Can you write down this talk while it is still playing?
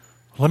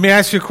Let me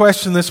ask you a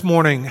question this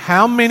morning.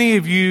 How many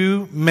of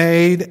you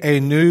made a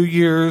New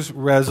Year's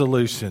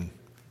resolution?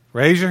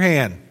 Raise your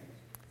hand.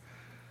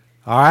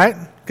 All right.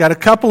 Got a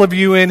couple of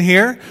you in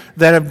here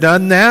that have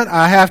done that.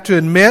 I have to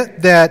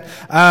admit that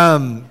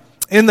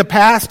in the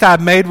past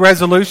I've made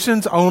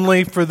resolutions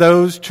only for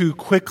those to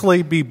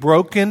quickly be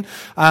broken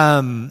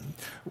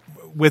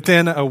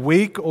within a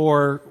week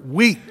or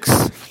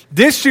weeks.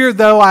 This year,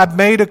 though, I've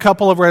made a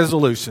couple of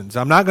resolutions.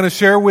 I'm not going to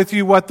share with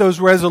you what those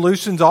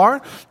resolutions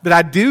are, but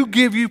I do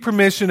give you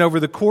permission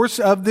over the course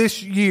of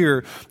this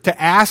year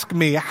to ask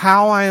me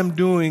how I am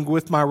doing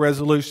with my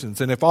resolutions.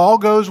 And if all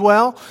goes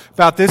well,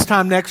 about this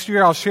time next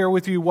year, I'll share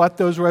with you what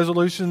those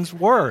resolutions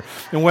were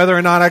and whether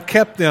or not I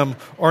kept them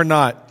or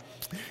not.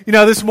 You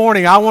know, this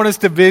morning, I want us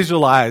to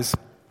visualize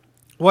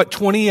what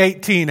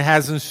 2018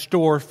 has in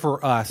store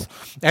for us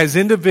as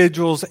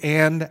individuals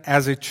and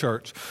as a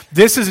church.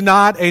 This is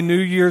not a New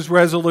Year's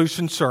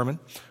resolution sermon.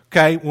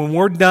 Okay, when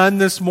we're done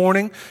this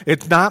morning,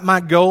 it's not my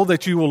goal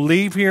that you will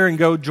leave here and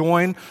go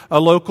join a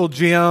local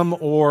gym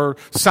or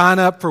sign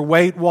up for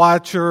Weight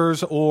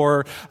Watchers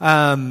or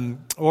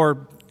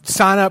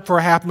sign up for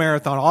a half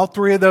marathon. All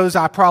three of those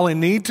I probably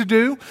need to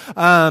do,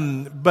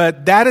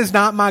 but that is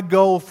not my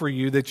goal for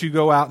you, that you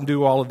go out and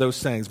do all of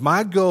those things.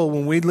 My goal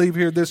when we leave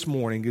here this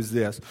morning is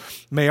this.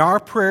 May our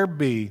prayer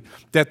be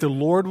that the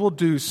Lord will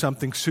do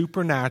something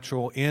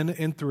supernatural in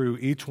and through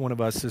each one of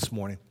us this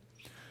morning.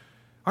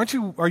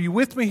 Are you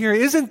with me here?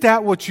 Isn't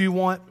that what you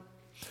want?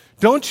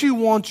 Don't you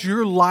want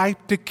your life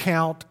to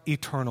count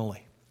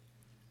eternally?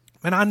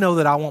 And I know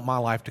that I want my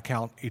life to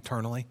count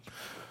eternally.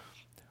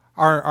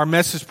 Our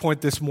message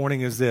point this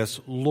morning is this: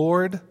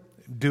 Lord,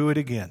 do it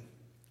again.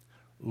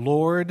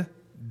 Lord,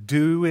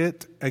 do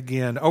it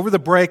again. Over the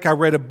break, I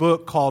read a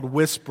book called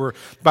Whisper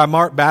by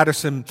Mark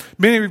Batterson.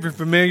 Many of you are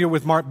familiar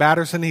with Mark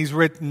Batterson. He's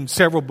written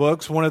several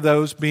books, one of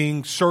those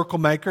being Circle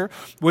Maker,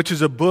 which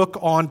is a book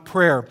on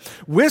prayer.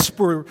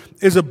 Whisper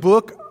is a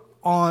book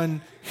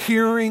on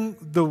hearing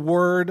the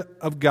Word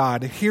of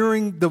God,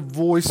 hearing the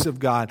voice of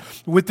God.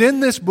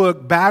 Within this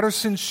book,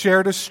 Batterson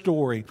shared a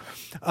story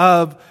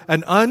of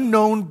an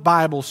unknown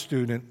Bible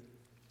student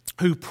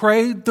who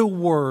prayed the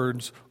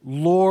words,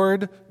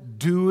 "Lord,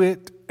 do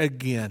it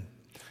again."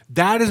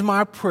 That is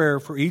my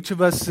prayer for each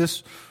of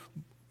us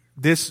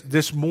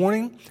this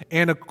morning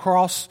and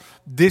across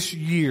this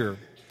year,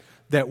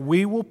 that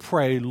we will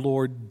pray,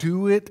 "Lord,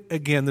 do it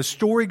again." The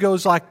story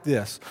goes like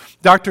this.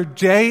 Dr.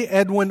 J.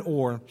 Edwin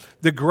Orr,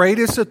 the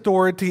greatest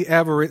authority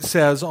ever, it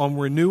says, on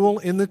renewal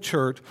in the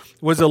church,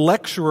 was a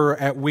lecturer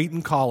at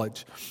Wheaton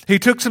College. He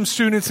took some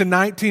students in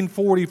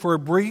 1940 for a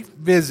brief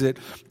visit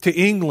to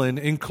England,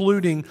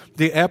 including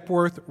the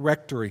Epworth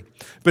Rectory.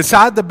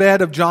 Beside the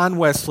bed of John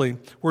Wesley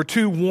were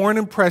two worn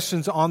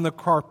impressions on the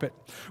carpet,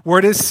 where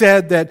it is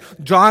said that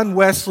John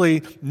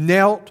Wesley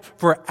knelt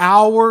for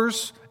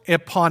hours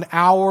upon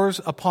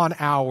hours,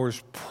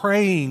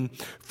 praying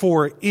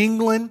for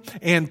England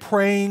and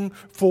praying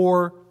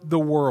for the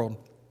world.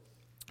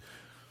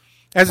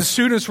 As the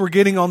students were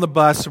getting on the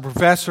bus, the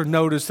professor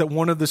noticed that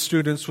one of the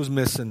students was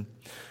missing.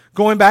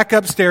 Going back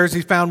upstairs,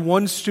 he found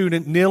one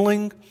student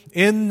kneeling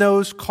in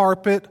those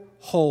carpet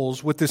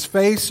holes with his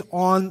face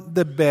on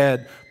the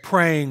bed,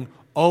 praying,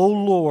 "Oh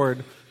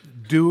Lord,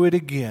 do it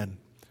again,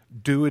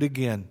 do it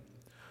again."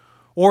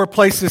 Or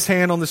placed his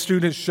hand on the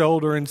student's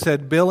shoulder and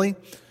said, "Billy,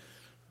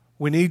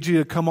 we need you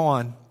to come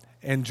on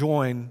and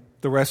join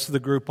the rest of the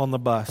group on the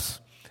bus."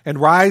 And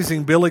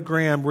rising, Billy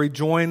Graham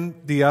rejoined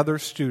the other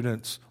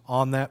students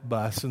on that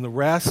bus. And the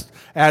rest,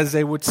 as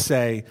they would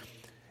say,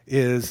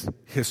 is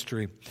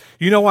history.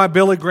 You know why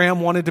Billy Graham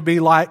wanted to be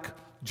like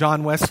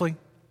John Wesley?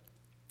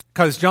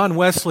 Because John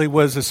Wesley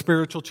was a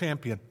spiritual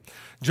champion.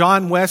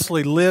 John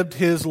Wesley lived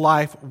his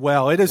life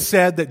well. It is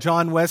said that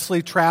John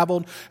Wesley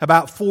traveled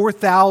about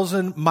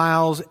 4,000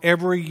 miles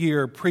every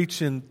year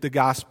preaching the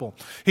gospel.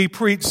 He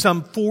preached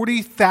some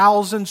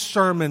 40,000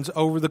 sermons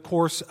over the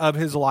course of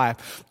his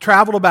life.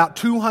 Traveled about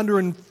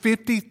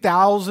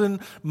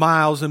 250,000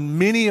 miles, and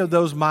many of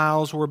those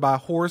miles were by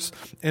horse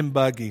and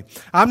buggy.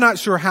 I'm not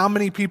sure how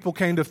many people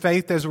came to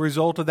faith as a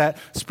result of that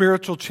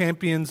spiritual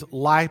champion's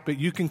life, but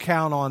you can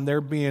count on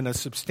there being a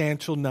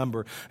substantial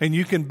number. And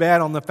you can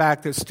bet on the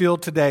fact that still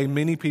today,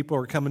 many people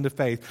are coming to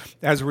faith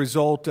as a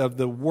result of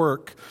the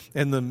work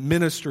and the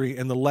ministry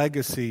and the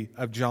legacy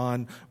of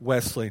John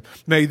Wesley.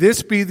 May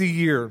this be the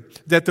year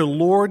that the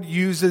Lord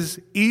uses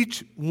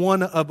each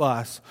one of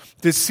us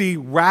to see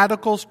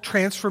radical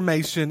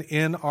transformation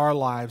in our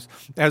lives,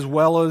 as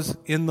well as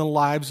in the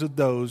lives of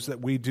those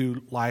that we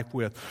do life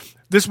with.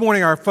 This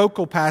morning, our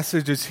focal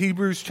passage is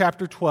Hebrews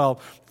chapter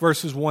 12,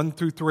 verses 1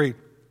 through 3.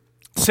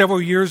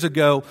 Several years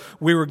ago,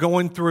 we were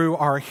going through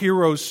our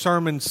Heroes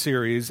sermon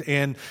series,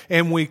 and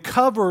we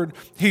covered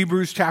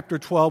Hebrews chapter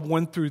 12,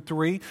 1 through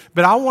 3.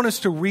 But I want us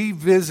to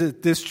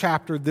revisit this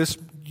chapter this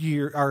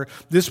year, or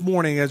this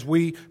morning, as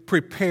we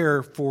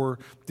prepare for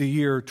the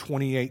year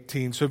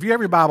 2018. So if you have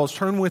your Bibles,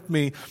 turn with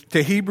me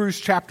to Hebrews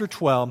chapter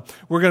 12.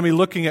 We're going to be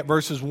looking at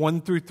verses 1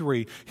 through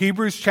 3.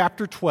 Hebrews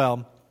chapter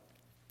 12,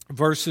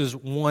 verses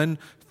 1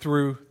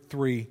 through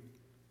 3.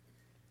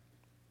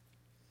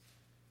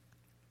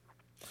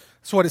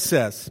 That's what it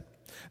says.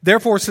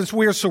 Therefore, since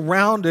we are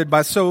surrounded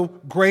by so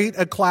great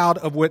a cloud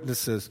of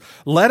witnesses,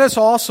 let us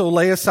also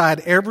lay aside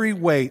every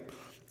weight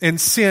and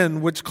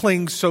sin which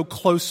clings so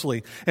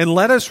closely, and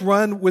let us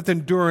run with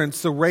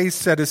endurance the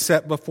race that is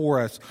set before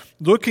us,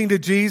 looking to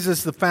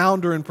Jesus, the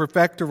founder and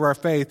perfecter of our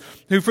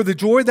faith, who for the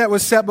joy that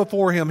was set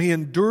before him, he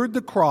endured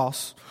the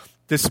cross,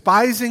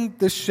 despising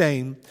the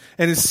shame,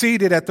 and is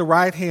seated at the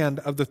right hand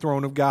of the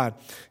throne of God.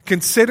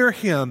 Consider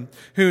him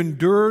who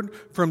endured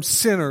from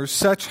sinners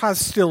such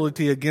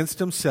hostility against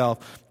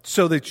himself,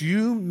 so that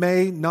you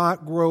may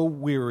not grow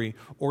weary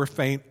or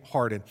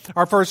faint-hearted.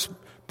 Our first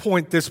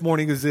point this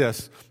morning is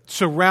this: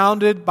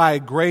 surrounded by a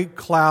great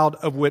cloud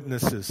of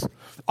witnesses.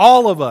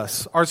 All of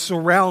us are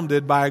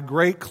surrounded by a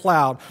great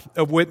cloud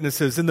of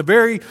witnesses. In the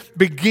very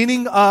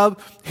beginning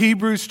of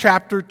Hebrews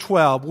chapter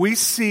 12, we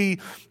see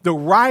the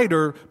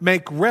writer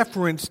make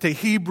reference to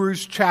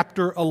Hebrews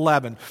chapter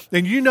 11.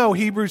 And you know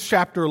Hebrews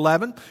chapter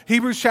 11.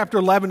 Hebrews chapter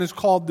 11 is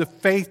called the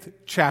faith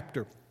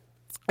chapter.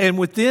 And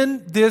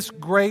within this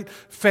great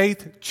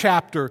faith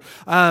chapter,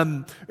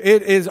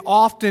 it is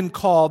often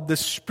called the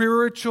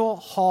Spiritual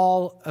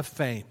Hall of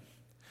Fame.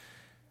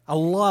 I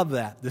love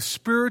that, the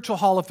Spiritual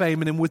Hall of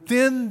Fame. And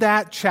within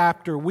that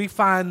chapter, we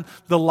find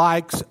the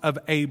likes of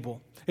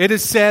Abel. It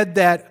is said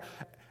that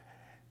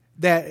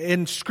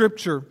in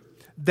Scripture,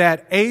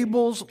 that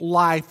Abel's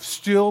life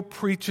still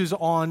preaches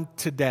on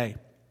today.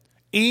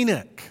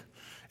 Enoch.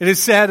 It is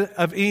said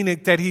of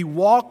Enoch that he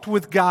walked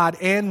with God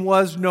and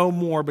was no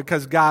more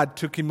because God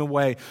took him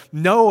away.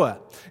 Noah,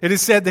 it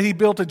is said that he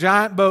built a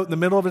giant boat in the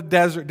middle of the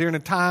desert during a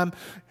time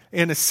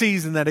in a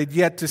season that had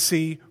yet to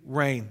see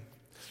rain.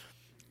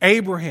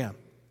 Abraham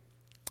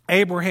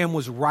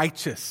was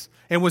righteous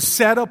and was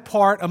set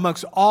apart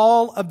amongst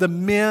all of the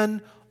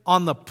men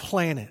on the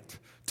planet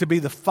to be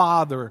the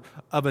father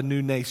of a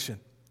new nation.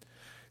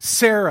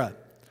 Sarah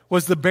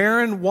was the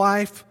barren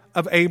wife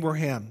of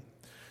Abraham.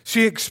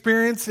 She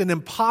experienced an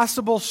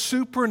impossible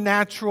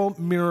supernatural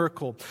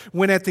miracle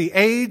when at the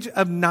age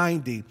of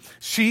 90,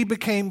 she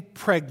became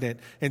pregnant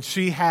and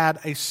she had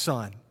a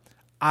son.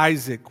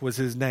 Isaac was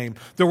his name.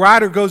 The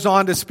writer goes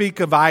on to speak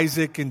of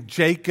Isaac and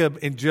Jacob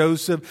and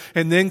Joseph,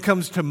 and then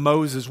comes to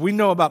Moses. We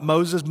know about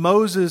Moses.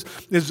 Moses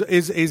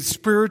is a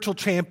spiritual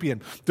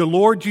champion. The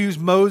Lord used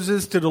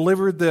Moses to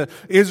deliver the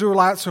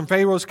Israelites from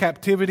Pharaoh's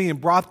captivity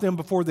and brought them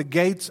before the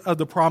gates of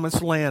the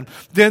promised land.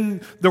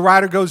 Then the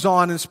writer goes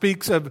on and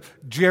speaks of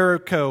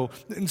Jericho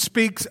and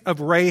speaks of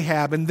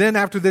Rahab. And then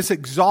after this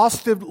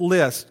exhaustive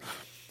list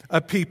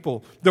of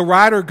people, the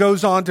writer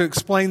goes on to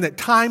explain that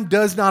time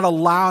does not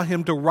allow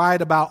him to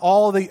write about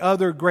all the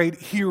other great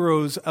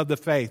heroes of the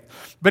faith.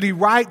 But he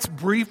writes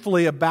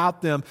briefly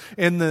about them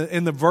in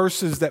the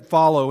verses that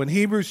follow. In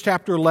Hebrews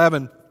chapter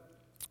 11,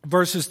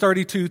 verses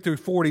 32 through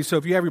 40. So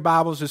if you have your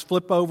Bibles, just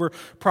flip over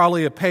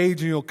probably a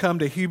page and you'll come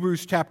to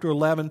Hebrews chapter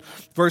 11,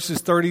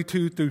 verses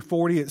 32 through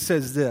 40. It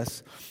says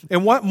this: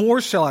 "And what more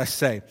shall I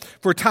say?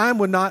 For time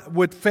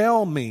would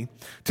fail me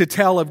to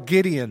tell of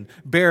Gideon,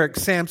 Barak,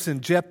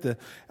 Samson, Jephthah,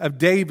 of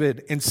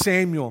David and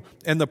Samuel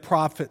and the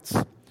prophets,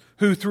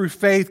 who through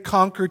faith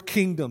conquered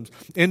kingdoms,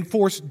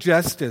 enforced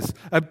justice,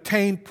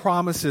 obtained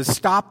promises,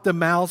 stopped the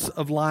mouths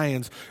of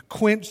lions,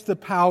 quenched the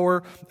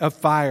power of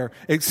fire,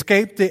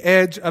 escaped the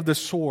edge of the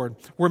sword,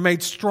 were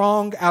made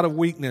strong out of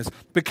weakness,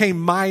 became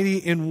mighty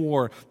in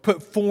war,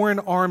 put foreign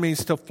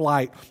armies to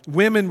flight.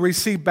 Women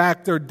received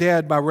back their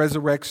dead by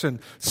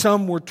resurrection.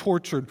 Some were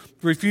tortured,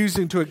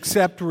 refusing to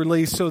accept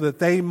release so that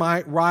they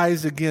might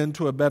rise again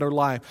to a better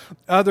life.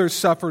 Others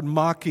suffered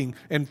mocking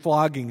and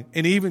flogging,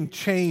 and even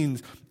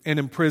chains and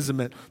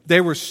imprisonment.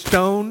 They were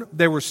stoned,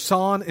 they were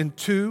sawn in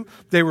two,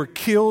 they were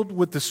killed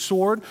with the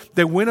sword.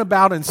 They went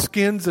about in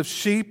skins of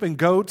sheep and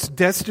goats,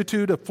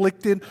 destitute,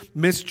 afflicted,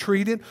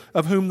 mistreated,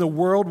 of whom the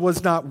world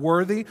was not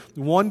worthy,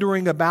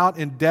 wandering about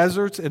in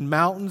deserts and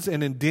mountains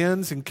and in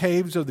dens and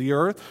caves of the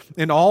earth.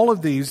 And all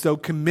of these, though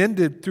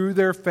commended through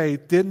their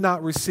faith, did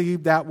not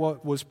receive that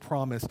what was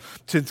promised,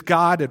 since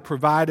God had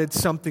provided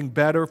something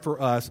better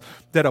for us,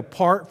 that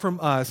apart from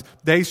us,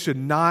 they should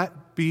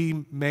not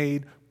be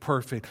made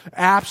perfect."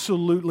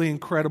 Absolutely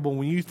incredible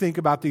when you think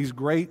about these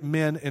great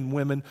men and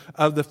women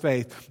of the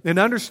faith. And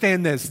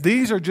understand this,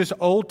 these are just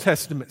Old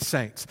Testament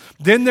saints.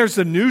 Then there's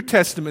the New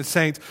Testament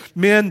saints,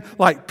 men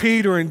like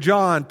Peter and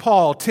John,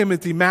 Paul,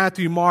 Timothy,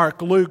 Matthew,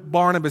 Mark, Luke,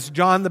 Barnabas,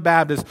 John the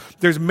Baptist.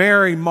 There's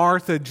Mary,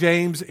 Martha,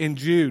 James, and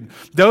Jude.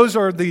 Those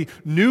are the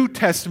New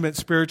Testament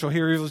spiritual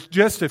heroes,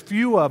 just a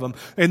few of them.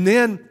 And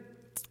then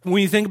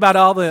when you think about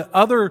all the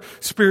other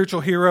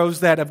spiritual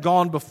heroes that have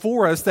gone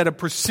before us, that have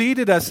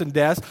preceded us in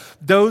death,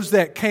 those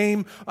that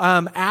came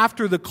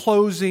after the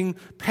closing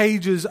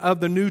pages of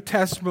the New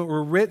Testament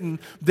were written,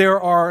 there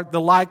are the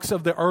likes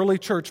of the early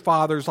church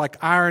fathers like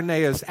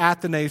Irenaeus,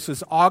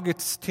 Athanasius,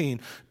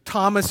 Augustine,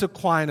 Thomas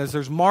Aquinas,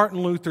 there's Martin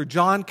Luther,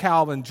 John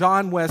Calvin,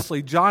 John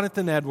Wesley,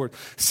 Jonathan Edwards,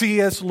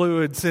 C.S.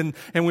 Lewis, and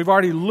we've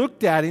already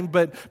looked at him,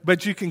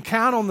 but you can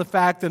count on the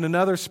fact that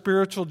another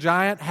spiritual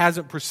giant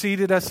hasn't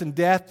preceded us in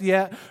death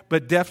yet,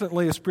 but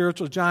definitely a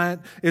spiritual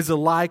giant is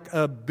alike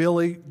of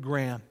Billy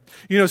Graham.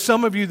 You know,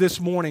 some of you this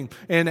morning,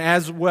 and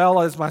as well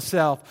as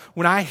myself,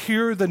 when I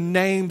hear the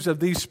names of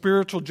these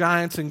spiritual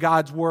giants in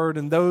God's Word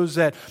and those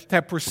that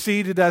have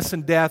preceded us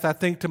in death, I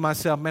think to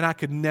myself, man, I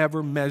could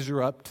never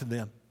measure up to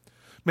them.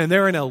 Man,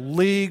 they're in a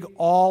league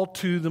all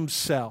to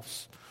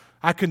themselves.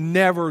 I could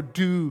never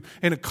do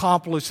and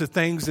accomplish the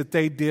things that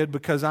they did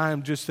because I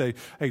am just a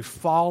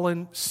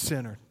fallen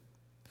sinner.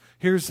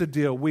 Here's the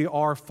deal. We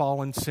are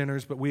fallen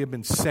sinners, but we have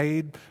been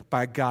saved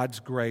by God's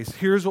grace.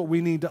 Here's what we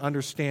need to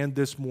understand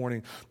this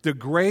morning. The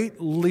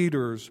great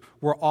leaders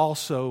were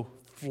also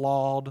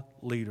flawed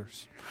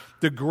leaders.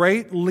 The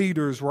great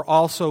leaders were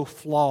also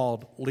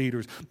flawed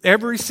leaders.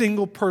 Every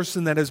single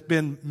person that has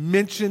been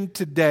mentioned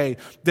today,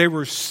 they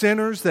were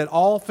sinners that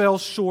all fell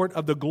short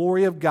of the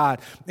glory of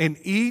God, and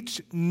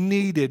each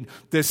needed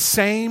the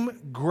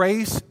same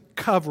grace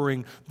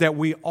covering that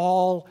we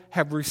all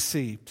have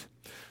received.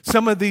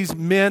 Some of these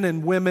men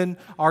and women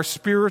are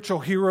spiritual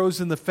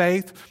heroes in the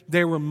faith.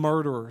 They were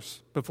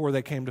murderers before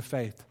they came to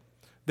faith.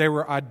 They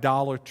were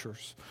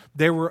idolaters.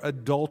 They were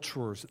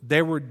adulterers.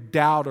 They were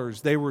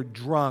doubters. They were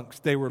drunks.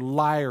 They were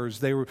liars.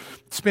 They were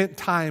spent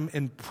time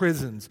in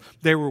prisons.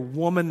 They were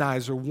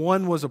womanizer.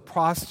 One was a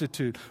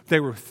prostitute. They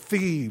were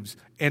thieves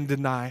and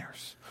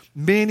deniers.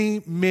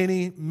 Many,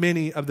 many,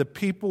 many of the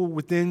people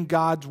within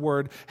God's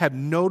Word have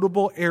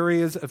notable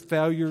areas of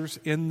failures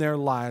in their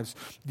lives,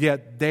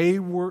 yet they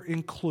were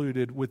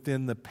included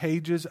within the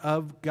pages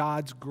of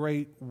God's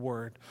great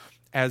Word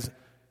as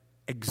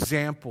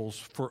examples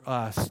for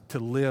us to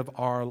live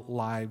our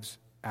lives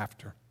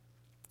after.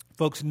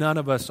 Folks, none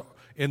of us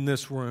in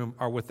this room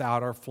are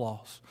without our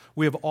flaws.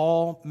 We have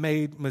all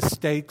made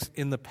mistakes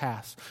in the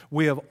past.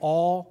 We have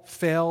all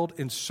failed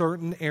in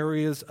certain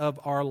areas of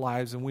our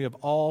lives, and we have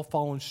all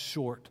fallen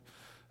short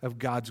of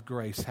God's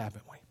grace,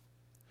 haven't we?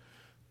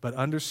 But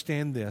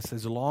understand this,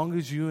 as long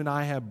as you and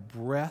I have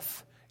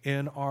breath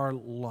in our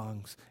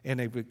lungs and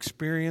have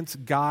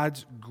experienced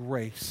God's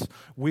grace,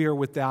 we are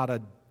without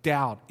a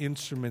doubt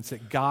instruments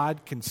that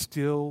God can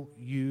still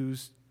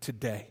use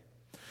today.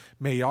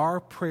 May our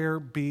prayer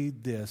be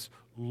this: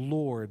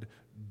 Lord,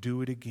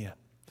 do it again.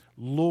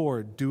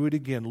 Lord, do it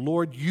again.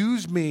 Lord,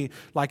 use me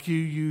like you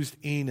used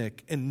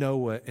Enoch and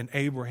Noah and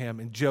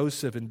Abraham and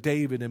Joseph and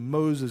David and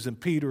Moses and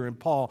Peter and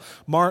Paul,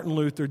 Martin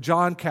Luther,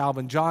 John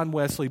Calvin, John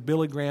Wesley,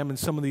 Billy Graham, and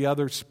some of the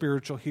other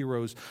spiritual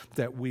heroes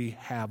that we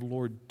have.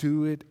 Lord,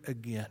 do it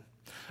again.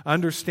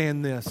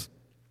 Understand this: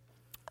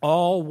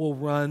 all will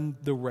run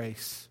the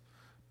race,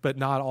 but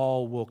not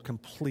all will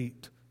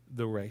complete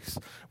the race.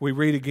 We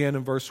read again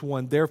in verse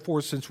 1,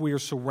 "Therefore, since we are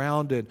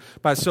surrounded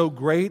by so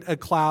great a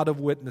cloud of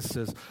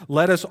witnesses,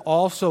 let us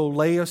also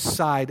lay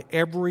aside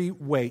every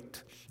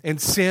weight and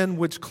sin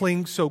which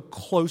clings so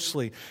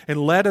closely, and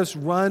let us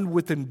run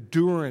with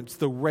endurance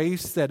the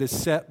race that is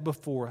set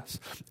before us."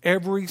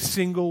 Every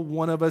single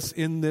one of us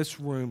in this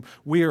room,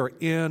 we are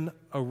in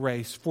a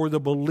race. For the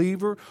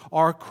believer,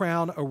 our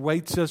crown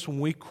awaits us when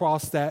we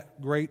cross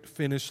that great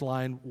finish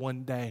line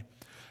one day.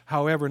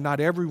 However, not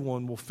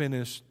everyone will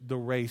finish the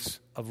race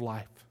of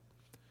life.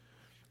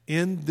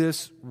 In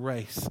this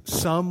race,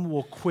 some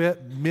will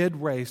quit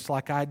mid-race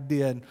like I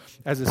did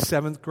as a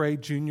 7th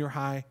grade junior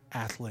high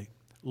athlete.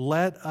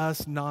 Let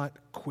us not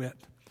quit.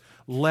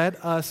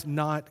 Let us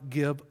not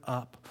give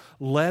up.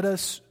 Let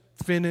us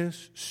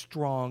finish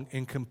strong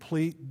and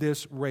complete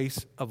this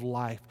race of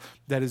life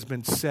that has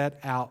been set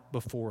out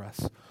before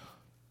us.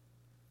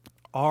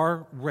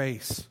 Our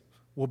race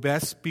will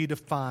best be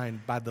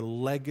defined by the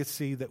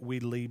legacy that we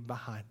leave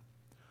behind.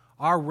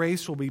 Our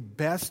race will be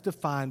best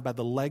defined by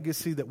the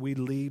legacy that we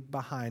leave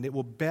behind. It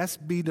will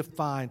best be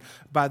defined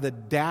by the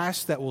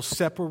dash that will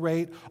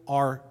separate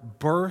our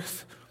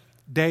birth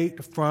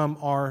date from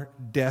our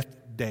death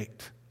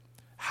date.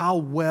 How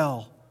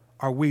well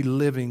are we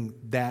living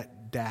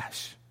that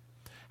dash?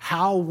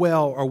 How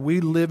well are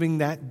we living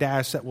that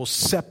dash that will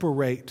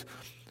separate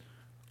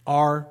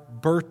our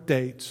birth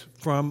dates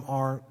from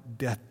our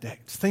death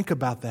dates? Think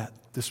about that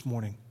this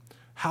morning.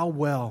 How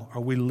well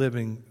are we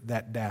living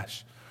that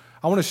dash?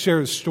 I want to share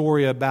a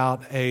story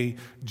about a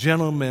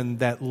gentleman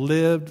that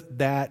lived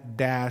that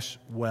dash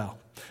well.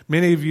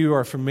 Many of you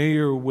are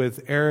familiar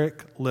with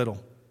Eric Liddell.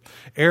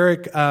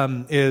 Eric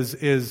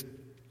is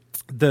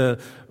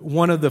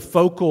one of the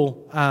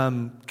focal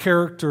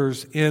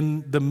characters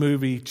in the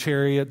movie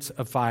Chariots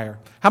of Fire.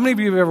 How many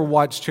of you have ever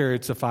watched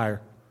Chariots of Fire?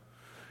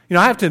 You know,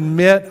 I have to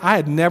admit, I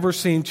had never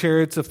seen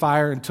Chariots of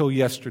Fire until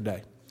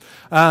yesterday.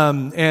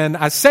 And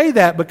I say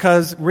that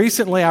because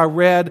recently I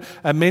read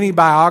a mini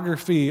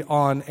biography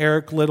on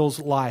Eric Liddell's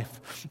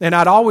life. And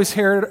I'd always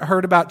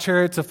heard about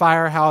Chariots of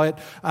Fire, how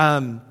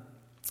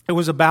it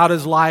was about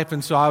his life.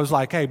 And so I was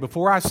like, hey,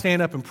 before I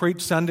stand up and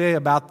preach Sunday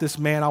about this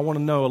man, I want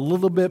to know a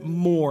little bit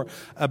more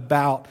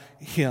about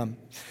him.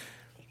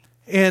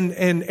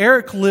 And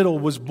Eric Liddell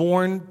was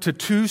born to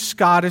two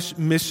Scottish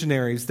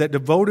missionaries that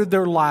devoted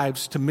their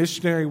lives to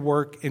missionary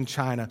work in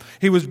China.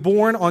 He was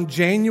born on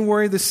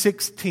January the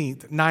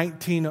 16th,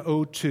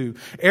 1902.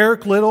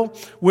 Eric Liddell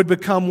would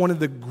become one of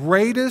the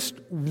greatest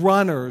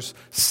runners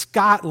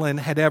Scotland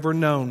had ever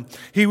known.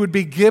 He would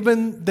be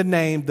given the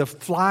name the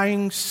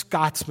Flying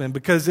Scotsman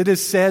because it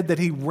is said that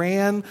he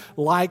ran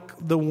like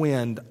the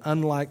wind,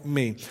 unlike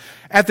me.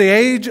 At the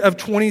age of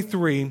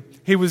 23,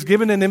 he was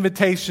given an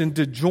invitation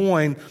to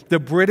join the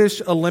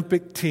British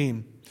Olympic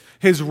team.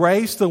 His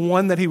race, the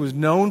one that he was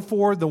known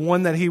for, the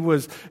one that he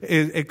was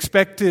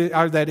expected,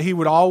 or that he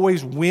would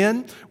always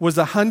win, was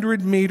a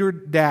 100-meter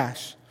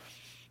dash.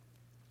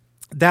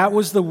 That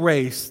was the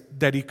race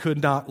that he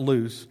could not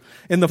lose.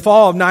 In the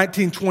fall of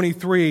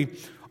 1923,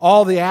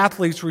 all the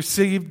athletes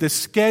received the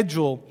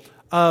schedule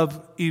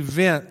of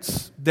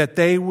events that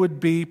they would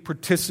be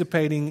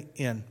participating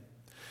in.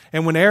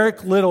 And when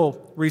Eric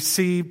Liddell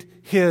received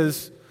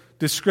his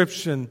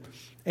description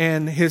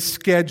and his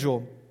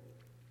schedule,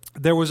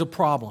 there was a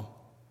problem.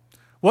 It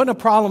wasn't a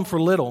problem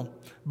for Liddell,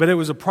 but it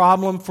was a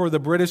problem for the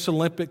British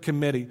Olympic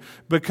Committee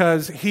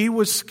because he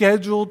was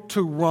scheduled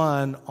to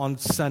run on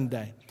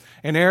Sunday.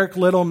 And Eric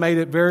Liddell made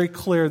it very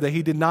clear that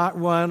he did not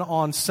run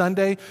on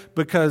Sunday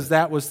because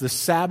that was the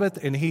Sabbath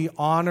and he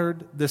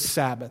honored the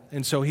Sabbath.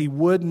 And so he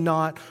would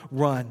not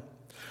run.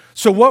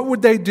 So what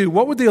would they do?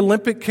 What would the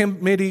Olympic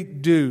Committee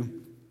do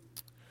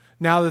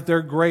now that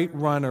their great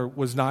runner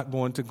was not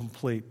going to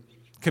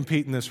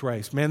compete in this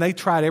race? Man, they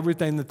tried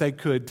everything that they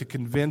could to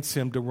convince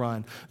him to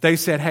run. They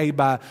said, hey,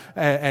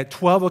 at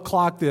 12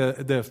 o'clock,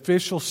 the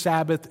official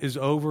Sabbath is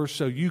over,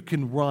 so you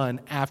can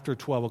run after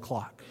 12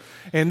 o'clock.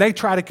 And they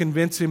tried to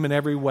convince him in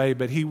every way,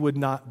 but he would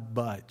not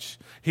budge.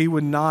 He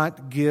would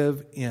not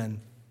give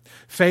in.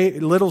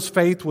 Liddell's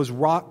faith was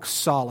rock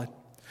solid,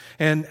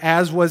 and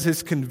as was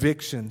his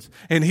convictions.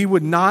 And he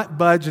would not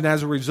budge, and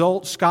as a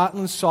result,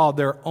 Scotland saw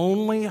their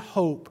only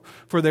hope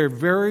for their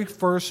very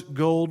first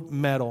gold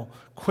medal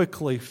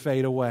quickly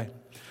fade away.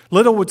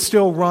 Liddell would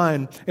still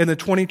run in the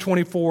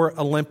 2024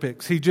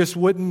 Olympics. He just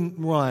wouldn't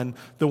run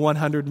the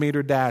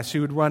 100-meter dash. He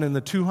would run in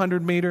the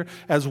 200-meter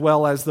as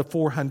well as the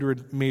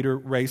 400-meter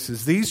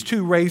races. These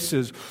two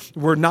races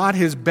were not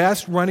his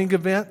best running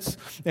events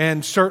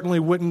and certainly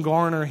wouldn't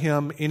garner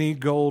him any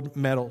gold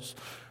medals,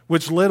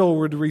 which Liddell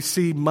would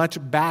receive much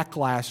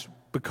backlash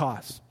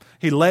because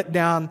he let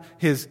down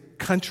his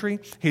country.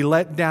 He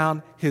let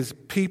down his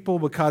people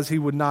because he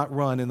would not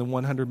run in the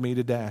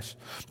 100-meter dash.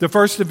 The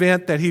first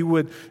event that he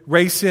would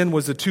race in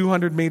was the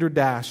 200-meter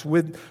dash.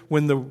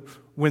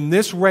 When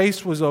this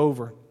race was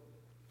over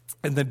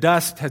and the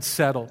dust had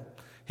settled,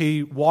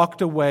 he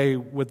walked away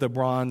with the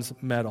bronze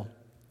medal.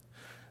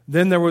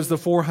 Then there was the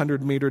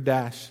 400-meter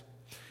dash.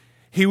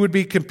 He would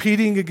be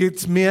competing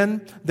against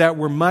men that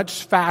were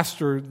much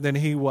faster than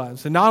he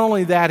was. And not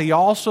only that, he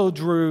also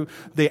drew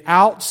the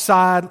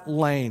outside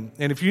lane.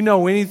 And if you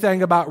know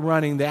anything about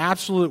running, the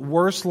absolute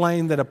worst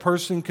lane that a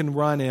person can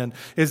run in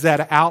is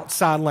that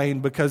outside lane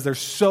because they're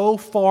so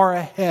far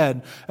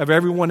ahead of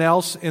everyone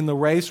else in the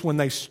race when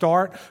they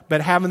start.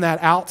 But having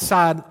that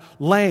outside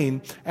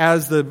lane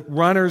as the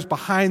runners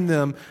behind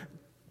them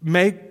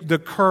make the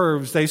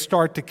curves, they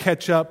start to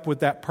catch up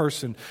with that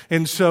person.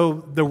 And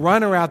so the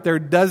runner out there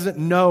doesn't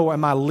know,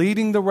 am I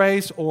leading the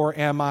race or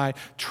am I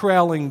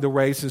trailing the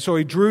race? And so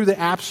he drew the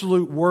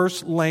absolute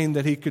worst lane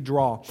that he could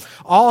draw.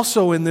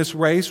 Also in this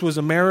race was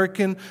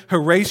American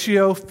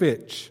Horatio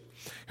Fitch.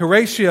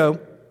 Horatio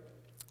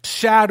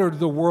shattered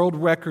the world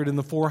record in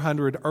the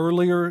 400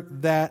 earlier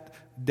that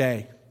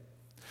day.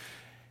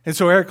 And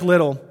so Eric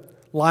Liddell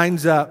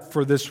lines up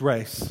for this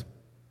race.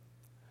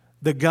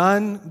 The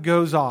gun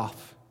goes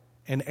off.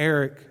 And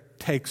Eric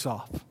takes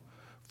off.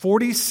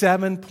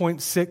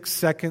 47.6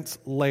 seconds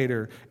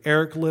later,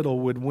 Eric Liddell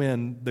would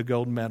win the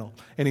gold medal.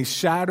 And he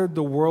shattered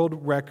the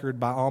world record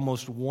by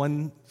almost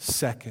 1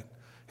 second.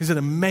 He's an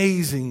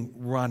amazing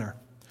runner.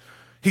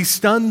 He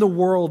stunned the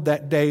world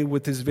that day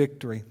with his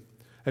victory.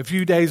 A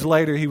few days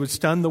later, he would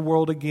stun the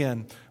world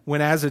again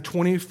when, as a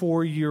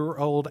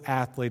 24-year-old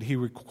athlete, he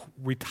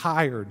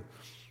retired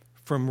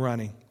from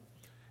running.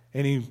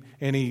 And he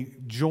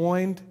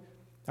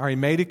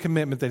made a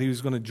commitment that he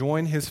was going to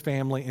join his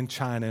family in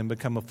China and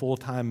become a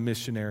full-time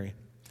missionary.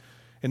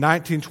 In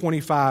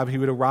 1925, he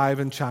would arrive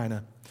in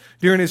China.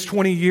 During his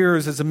 20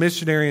 years as a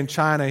missionary in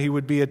China, he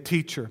would be a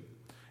teacher,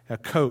 a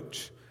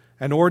coach,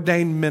 an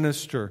ordained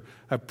minister,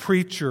 a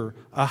preacher,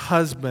 a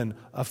husband,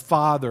 a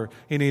father,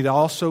 and he'd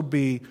also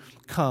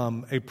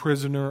become a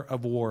prisoner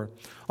of war.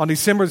 On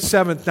December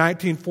 7th,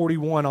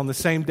 1941, on the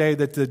same day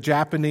that the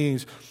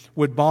Japanese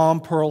would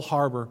bomb Pearl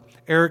Harbor,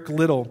 Eric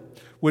Liddell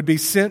would be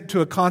sent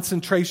to a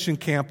concentration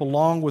camp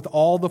along with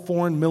all the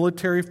foreign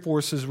military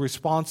forces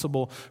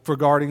responsible for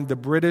guarding the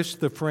British,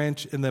 the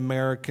French, and the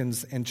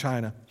Americans in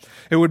China.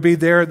 It would be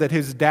there that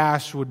his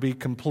dash would be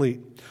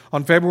complete.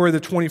 On February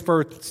the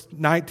 21st,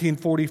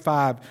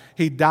 1945,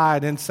 he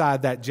died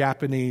inside that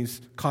Japanese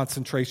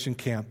concentration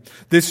camp.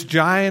 This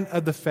giant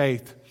of the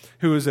faith,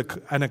 who is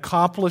an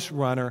accomplished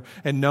runner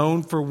and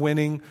known for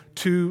winning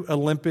 2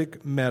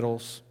 Olympic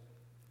medals,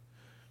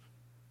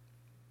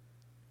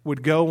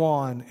 would go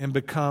on and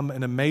become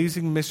an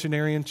amazing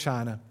missionary in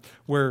China,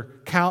 where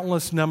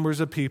countless numbers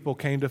of people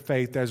came to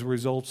faith as a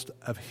result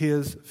of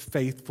his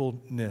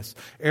faithfulness.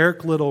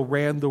 Eric Liddell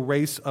ran the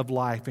race of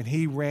life, and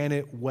he ran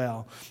it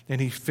well,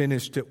 and he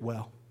finished it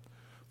well.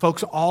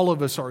 Folks, all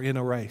of us are in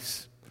a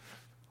race.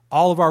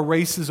 All of our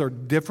races are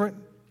different.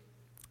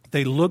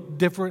 They look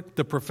different.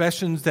 The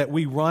professions that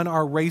we run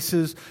our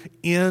races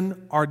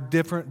in are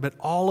different, but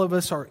all of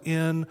us are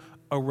in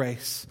a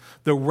race.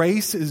 The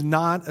race is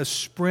not a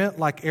sprint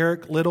like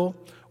Eric Liddell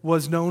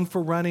was known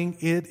for running.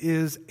 It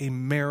is a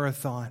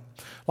marathon.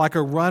 Like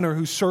a runner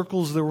who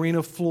circles the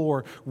arena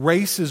floor,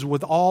 races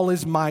with all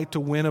his might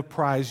to win a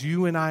prize,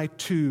 you and I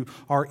too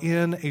are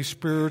in a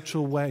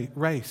spiritual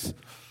race.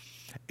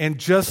 And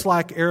just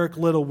like Eric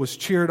Liddell was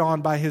cheered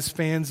on by his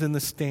fans in the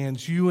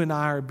stands, you and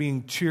I are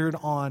being cheered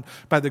on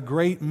by the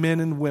great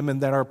men and women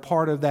that are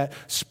part of that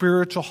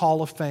spiritual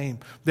hall of fame.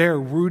 They are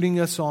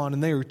rooting us on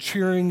and they are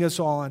cheering us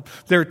on.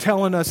 They're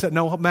telling us that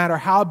no matter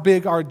how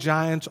big our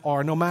giants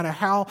are, no matter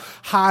how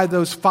high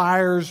those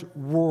fires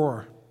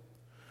roar,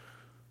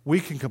 we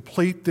can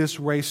complete this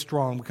race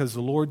strong because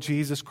the Lord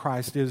Jesus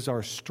Christ is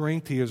our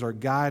strength, He is our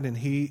guide, and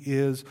He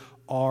is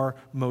our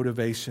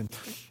motivation.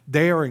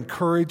 They are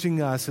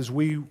encouraging us as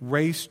we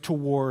race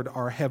toward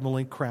our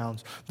heavenly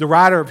crowns. The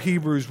writer of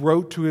Hebrews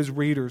wrote to his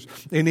readers,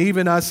 and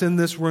even us in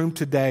this room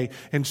today,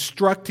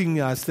 instructing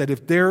us that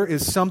if there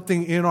is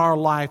something in our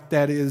life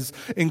that is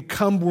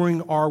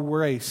encumbering our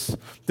race,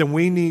 then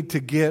we need to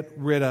get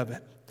rid of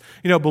it.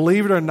 You know,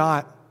 believe it or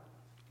not,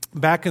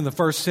 back in the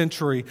first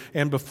century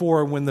and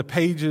before, when the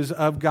pages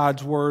of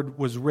God's Word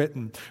was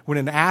written, when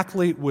an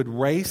athlete would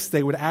race,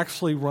 they would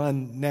actually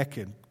run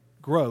naked.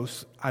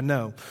 Gross, I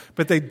know.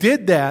 But they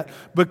did that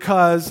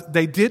because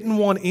they didn't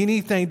want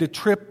anything to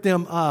trip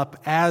them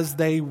up as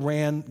they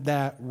ran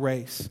that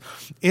race.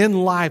 In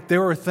life,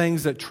 there are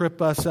things that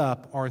trip us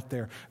up, aren't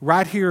there?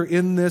 Right here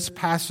in this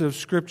passage of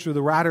Scripture,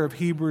 the writer of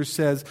Hebrews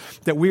says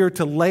that we are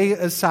to lay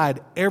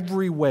aside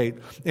every weight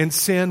and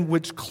sin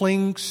which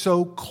clings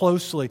so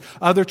closely.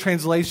 Other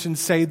translations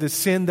say the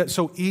sin that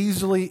so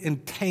easily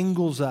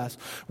entangles us.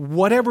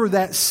 Whatever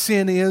that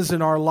sin is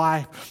in our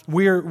life,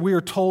 we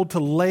are told to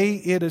lay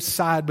it aside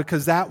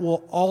because that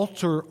will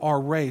alter our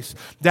race.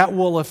 That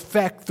will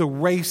affect the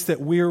race that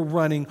we're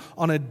running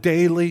on a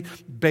daily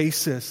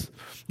basis.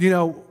 You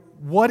know,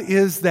 what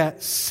is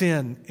that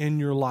sin in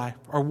your life?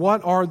 Or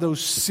what are those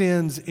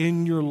sins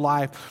in your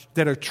life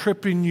that are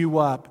tripping you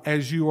up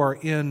as you are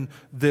in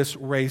this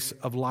race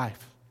of life?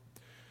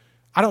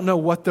 I don't know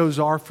what those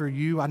are for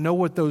you. I know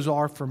what those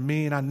are for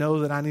me, and I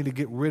know that I need to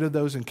get rid of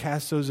those and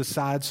cast those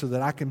aside so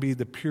that I can be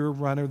the pure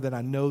runner that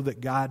I know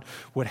that God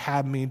would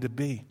have me to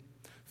be.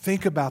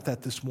 Think about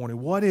that this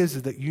morning. What is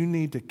it that you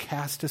need to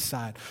cast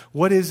aside?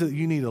 What is it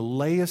you need to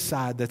lay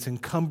aside that's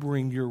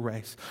encumbering your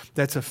race,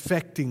 that's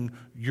affecting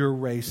your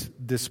race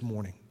this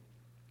morning?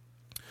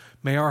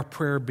 May our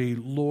prayer be,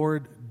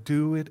 Lord,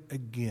 do it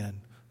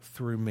again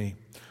through me.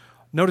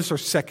 Notice our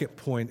second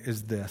point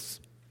is this.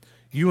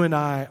 You and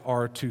I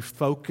are to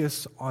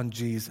focus on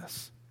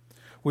Jesus.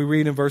 We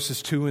read in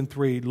verses 2 and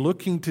 3,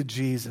 looking to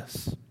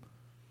Jesus,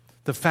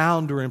 the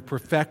founder and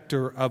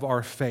perfecter of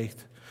our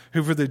faith,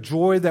 who for the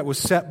joy that was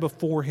set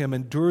before him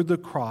endured the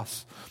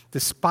cross,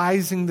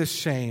 despising the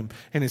shame,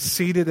 and is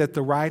seated at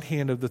the right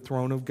hand of the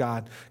throne of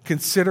God.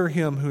 Consider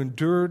him who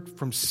endured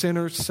from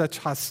sinners such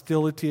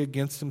hostility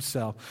against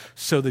himself,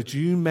 so that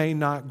you may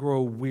not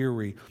grow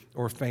weary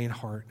or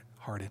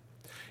faint-hearted.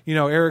 You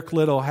know, Eric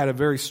Liddell had a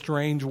very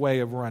strange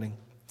way of running.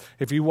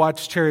 If you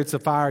watch Chariots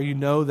of Fire, you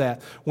know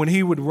that when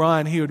he would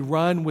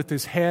run with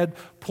his head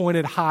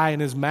pointed high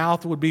and his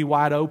mouth would be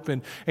wide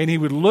open. And he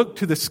would look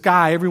to the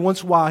sky. Every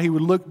once in a while, he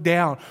would look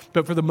down.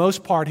 But for the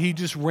most part, he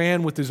just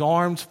ran with his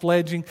arms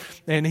fledging,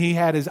 and he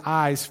had his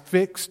eyes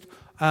fixed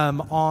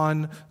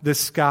on the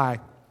sky.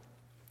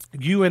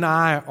 You and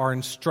I are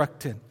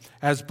instructed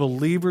as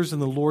believers in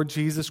the Lord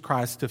Jesus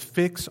Christ to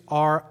fix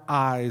our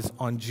eyes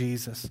on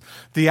Jesus.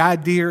 The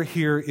idea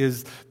here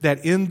is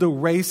that in the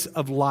race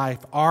of life,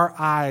 our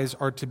eyes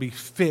are to be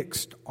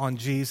fixed on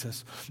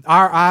Jesus.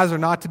 Our eyes are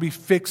not to be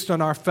fixed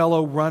on our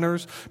fellow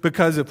runners,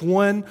 because if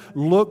one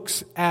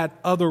looks at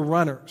other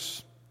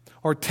runners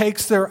or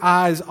takes their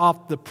eyes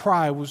off the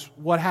prize,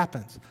 what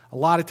happens? A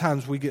lot of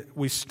times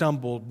we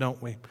stumble,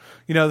 don't we?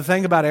 You know, the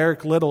thing about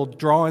Eric Liddell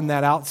drawing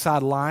that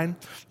outside line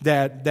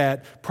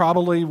that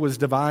probably was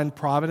divine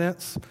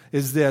providence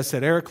is this,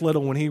 that Eric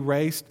Liddell, when he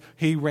raced,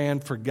 he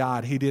ran for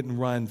God. He didn't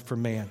run for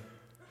man.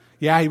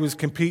 Yeah, he was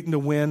competing to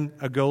win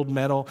a gold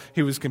medal.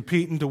 He was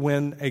competing to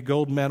win a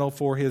gold medal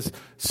for his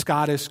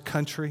Scottish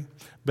country.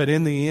 But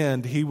in the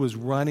end, he was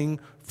running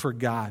for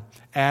God,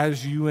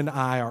 as you and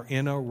I are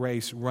in a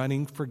race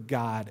running for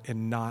God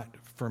and not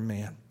for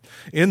man.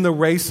 In the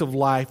race of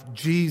life,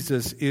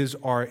 Jesus is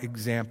our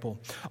example.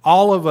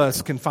 All of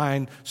us can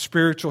find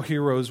spiritual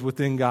heroes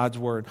within God's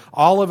Word.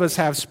 All of us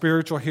have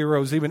spiritual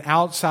heroes even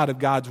outside of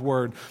God's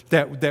Word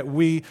that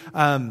we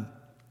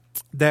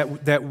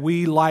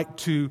like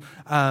to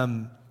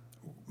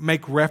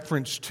make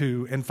reference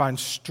to and find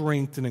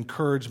strength and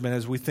encouragement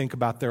as we think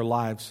about their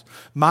lives.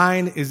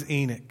 Mine is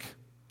Enoch.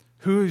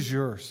 Who is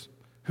yours?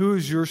 Who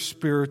is your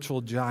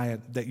spiritual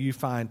giant that you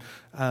find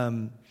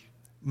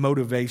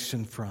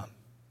motivation from?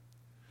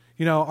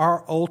 You know,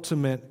 our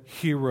ultimate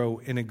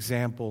hero and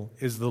example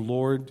is the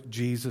Lord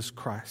Jesus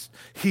Christ.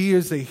 He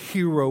is a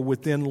hero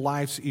within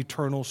life's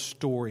eternal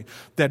story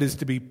that is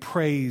to be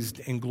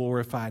praised and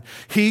glorified.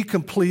 He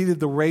completed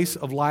the race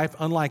of life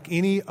unlike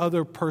any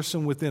other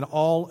person within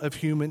all of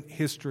human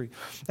history.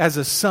 As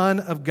a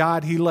Son of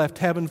God, He left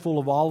heaven full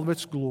of all of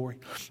its glory,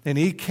 and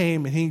He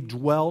came and He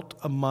dwelt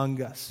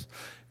among us.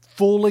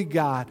 Fully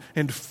God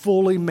and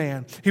fully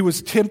man. He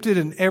was tempted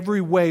in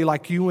every way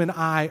like you and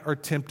I are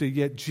tempted,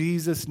 yet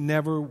Jesus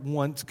never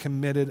once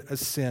committed a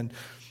sin.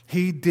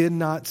 He did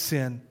not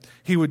sin.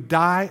 He would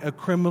die a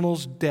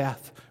criminal's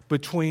death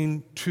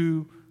between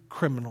two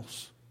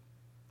criminals.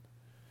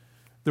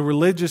 The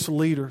religious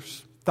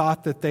leaders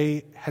thought that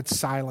they had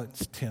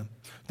silenced Him.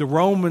 The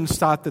Romans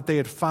thought that they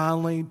had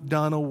finally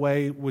done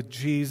away with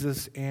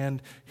Jesus and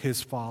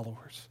His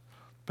followers.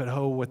 But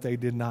oh, what they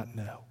did not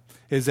know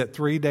is that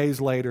 3 days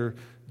later,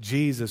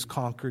 Jesus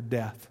conquered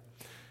death.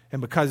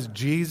 And because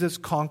Jesus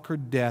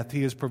conquered death,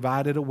 He has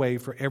provided a way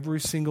for every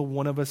single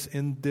one of us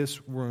in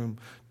this room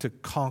to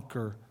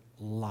conquer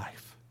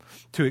life,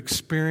 to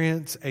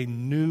experience a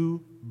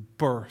new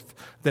birth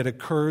that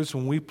occurs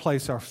when we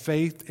place our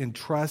faith and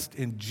trust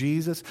in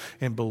Jesus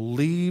and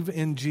believe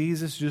in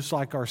Jesus, just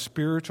like our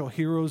spiritual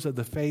heroes of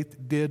the faith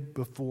did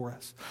before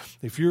us.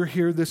 If you're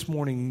here this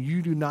morning and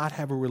you do not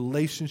have a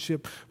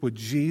relationship with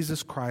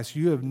Jesus Christ,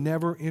 you have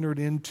never entered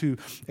into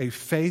a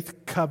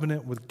faith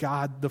covenant with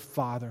God the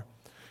Father,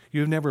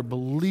 you have never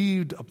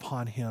believed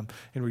upon Him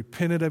and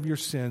repented of your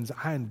sins,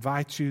 I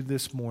invite you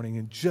this morning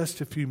in just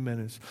a few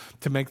minutes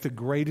to make the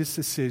greatest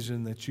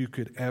decision that you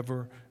could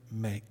ever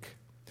make.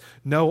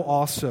 Know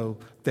also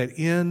that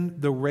in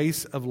the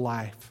race of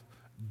life,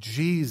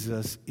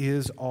 Jesus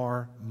is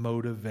our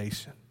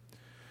motivation.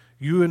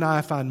 You and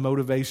I find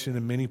motivation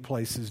in many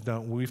places,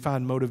 don't we? We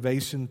find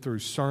motivation through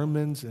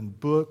sermons and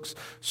books,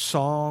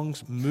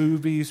 songs,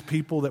 movies,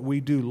 people that we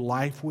do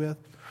life with.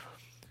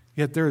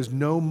 Yet there is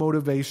no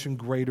motivation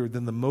greater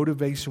than the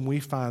motivation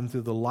we find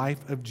through the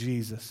life of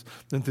Jesus,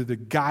 than through the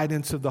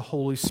guidance of the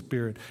Holy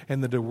Spirit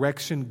and the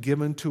direction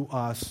given to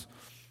us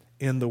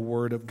in the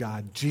Word of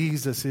God.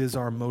 Jesus is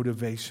our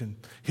motivation.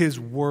 His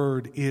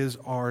Word is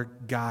our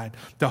guide.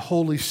 The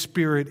Holy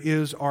Spirit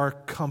is our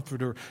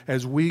comforter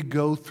as we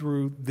go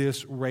through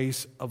this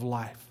race of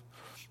life.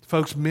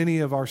 Folks, many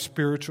of our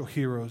spiritual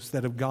heroes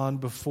that have gone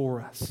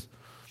before us,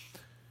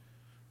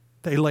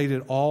 they laid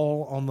it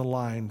all on the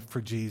line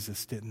for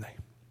Jesus, didn't they?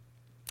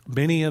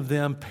 Many of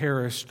them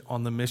perished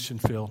on the mission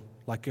field,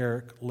 like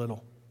Eric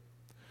Liddell.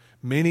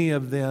 Many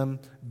of them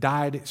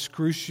died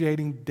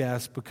excruciating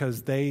deaths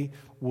because they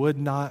would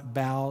not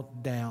bow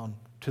down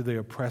to the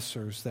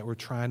oppressors that were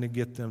trying to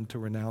get them to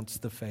renounce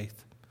the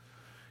faith.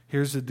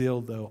 Here's the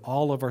deal, though.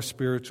 All of our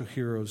spiritual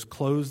heroes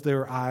closed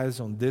their eyes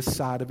on this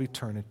side of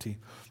eternity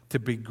to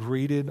be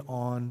greeted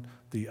on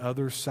the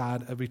other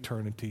side of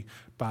eternity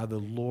by the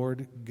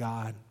Lord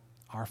God,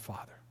 our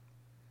Father.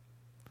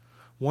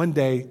 One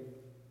day,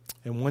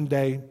 and one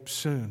day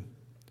soon,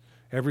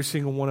 every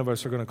single one of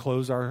us are going to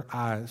close our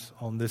eyes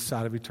on this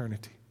side of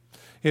eternity.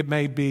 It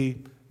may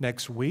be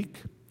next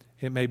week.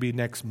 It may be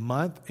next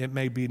month. It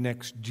may be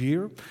next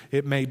year.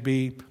 It may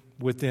be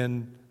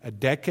within a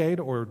decade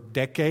or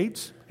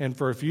decades. And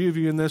for a few of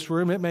you in this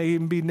room, it may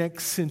even be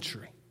next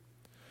century.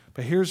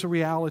 But here's the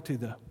reality,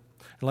 though.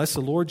 Unless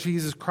the Lord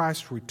Jesus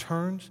Christ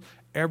returns,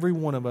 every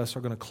one of us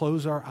are going to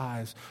close our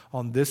eyes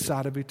on this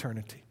side of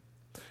eternity.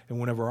 And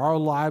whenever our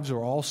lives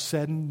are all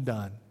said and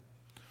done,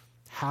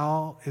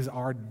 how is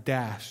our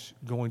dash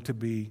going to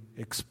be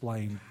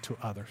explained to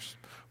others?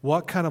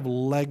 What kind of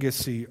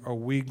legacy are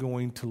we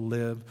going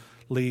to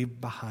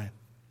leave behind?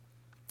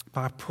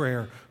 My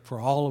prayer for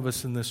all of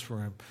us in this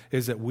room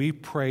is that we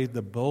pray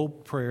the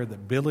bold prayer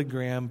that Billy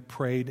Graham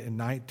prayed in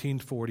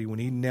 1940 when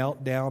he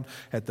knelt down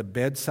at the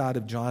bedside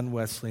of John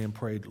Wesley and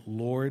prayed,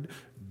 "Lord,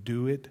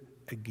 do it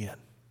again."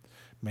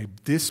 May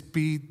this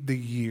be the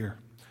year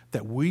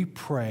that we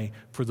pray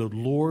for the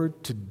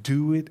Lord to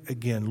do it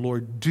again.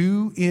 Lord,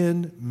 do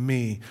in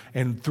me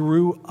and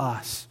through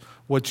us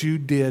what you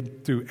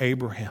did through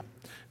Abraham,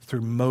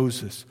 through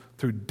Moses,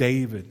 through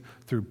David,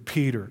 through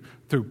Peter,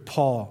 through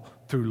Paul,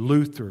 through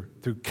Luther,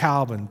 through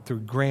Calvin, through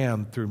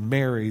Graham, through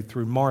Mary,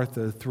 through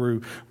Martha,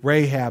 through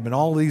Rahab, and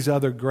all these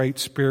other great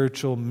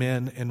spiritual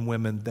men and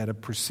women that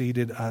have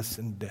preceded us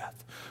in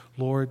death.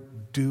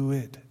 Lord, do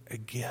it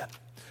again.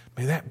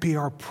 May that be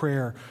our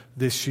prayer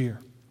this year.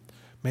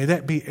 May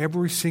that be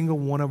every single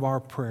one of our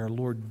prayer.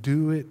 Lord,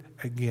 do it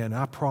again.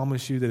 I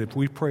promise you that if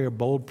we pray a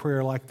bold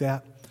prayer like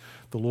that,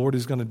 the Lord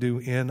is going to do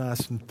in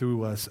us and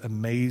through us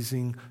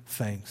amazing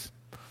things.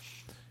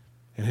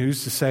 And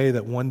who's to say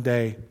that one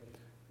day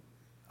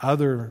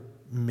other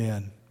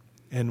men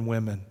and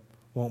women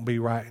won't be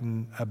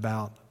writing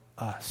about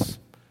us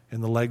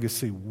and the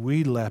legacy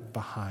we left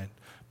behind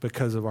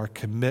because of our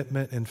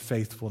commitment and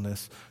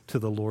faithfulness to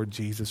the Lord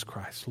Jesus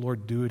Christ.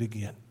 Lord, do it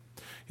again.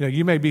 You know,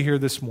 you may be here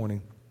this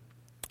morning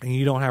and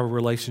you don't have a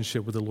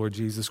relationship with the Lord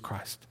Jesus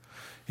Christ.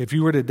 If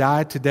you were to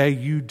die today,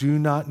 you do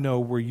not know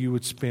where you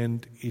would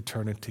spend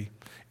eternity.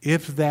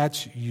 If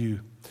that's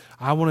you,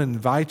 I want to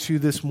invite you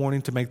this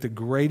morning to make the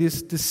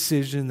greatest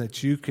decision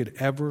that you could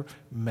ever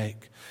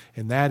make,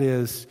 and that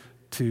is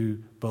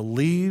to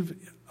believe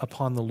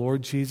upon the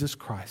Lord Jesus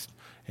Christ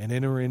and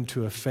enter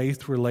into a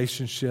faith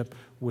relationship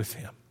with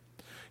Him.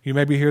 You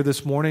may be here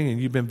this morning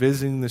and you've been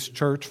visiting this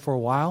church for a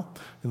while,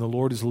 and the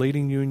Lord is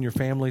leading you and your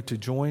family to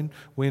join.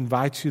 We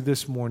invite you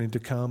this morning to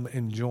come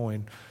and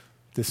join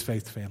this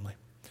faith family.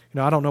 You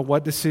know, I don't know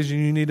what decision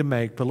you need to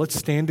make, but let's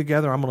stand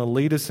together. I'm going to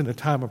lead us in a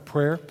time of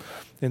prayer.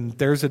 And if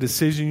there's a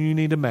decision you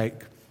need to make,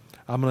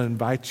 I'm going to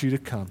invite you to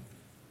come.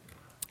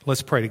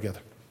 Let's pray together.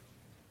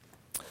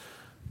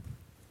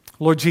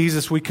 Lord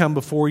Jesus, we come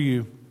before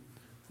you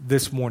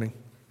this morning,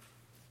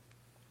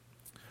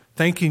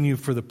 thanking you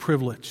for the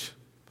privilege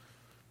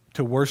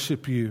to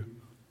worship you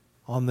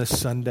on this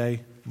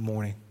Sunday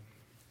morning.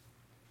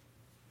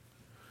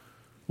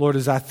 Lord,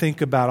 as I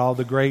think about all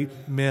the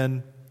great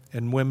men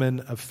and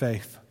women of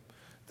faith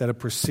that have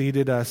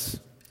preceded us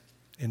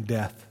in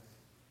death,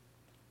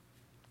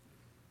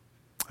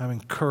 I'm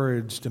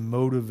encouraged and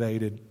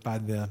motivated by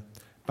them,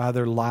 by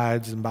their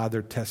lives and by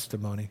their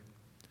testimony.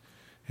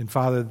 And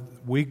Father,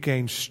 we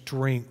gain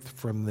strength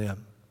from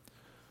them.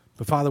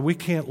 But Father, we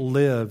can't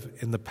live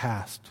in the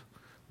past.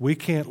 We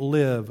can't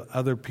live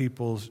other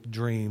people's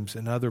dreams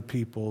and other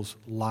people's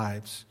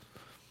lives.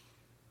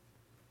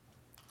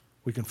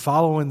 We can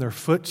follow in their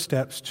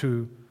footsteps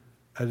to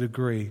a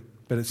degree,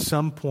 but at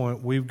some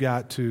point we've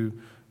got to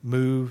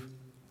move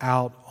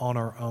out on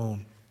our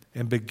own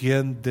and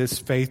begin this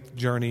faith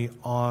journey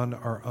on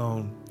our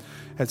own.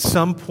 At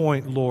some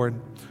point, Lord,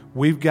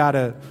 we've got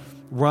to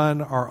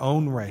run our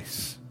own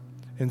race.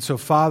 And so,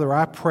 Father,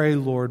 I pray,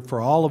 Lord, for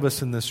all of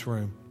us in this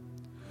room,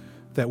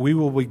 that we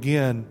will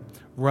begin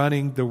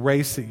running the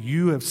race that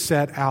you have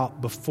set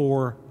out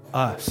before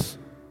us.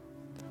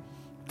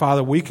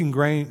 Father, we can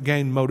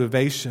gain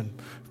motivation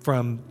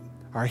from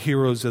our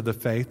heroes of the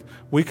faith.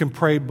 We can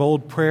pray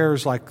bold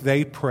prayers like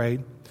they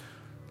prayed,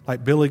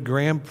 like Billy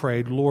Graham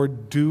prayed.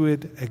 Lord, do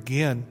it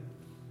again.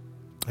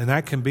 And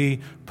that can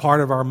be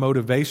part of our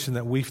motivation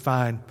that we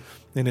find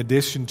in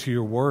addition to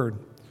your word.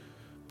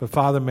 But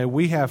Father, may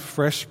we have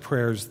fresh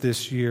prayers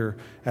this year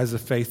as a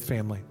faith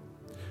family.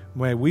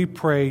 May we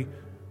pray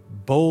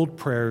bold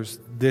prayers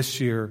this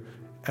year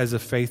as a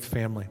faith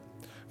family.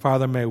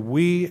 Father, may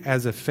we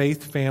as a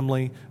faith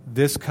family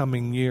this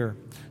coming year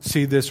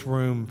see this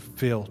room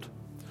filled.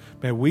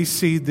 May we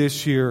see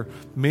this year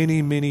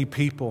many, many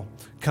people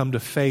come to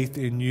faith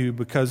in you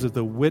because of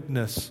the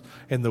witness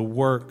and the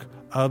work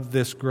of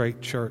this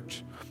great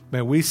church.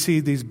 May we see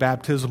these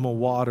baptismal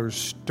waters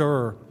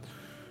stir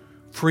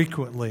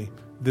frequently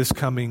this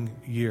coming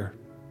year.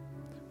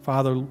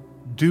 Father,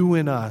 do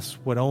in us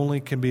what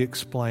only can be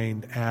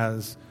explained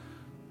as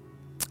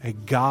a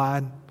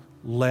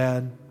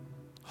God-led,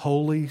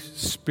 Holy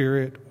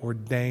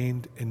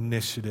Spirit-ordained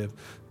initiative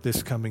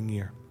this coming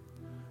year.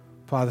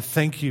 Father,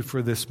 thank you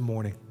for this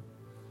morning.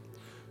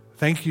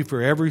 Thank you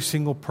for every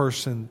single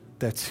person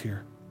that's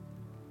here.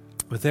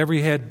 With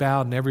every head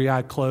bowed and every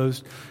eye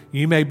closed,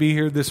 you may be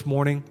here this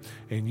morning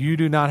and you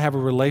do not have a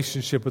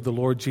relationship with the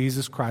Lord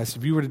Jesus Christ.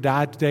 If you were to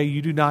die today,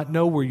 you do not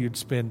know where you'd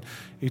spend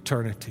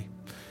eternity.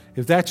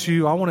 If that's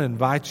you, I want to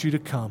invite you to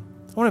come.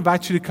 I want to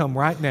invite you to come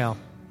right now.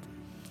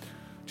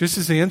 Just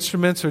as the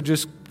instruments are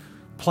just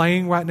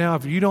playing right now,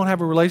 if you don't have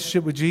a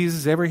relationship with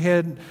Jesus, every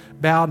head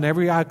bowed and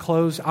every eye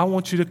closed, I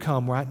want you to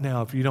come right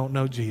now if you don't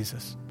know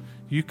Jesus.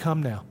 You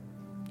come now.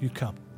 You come.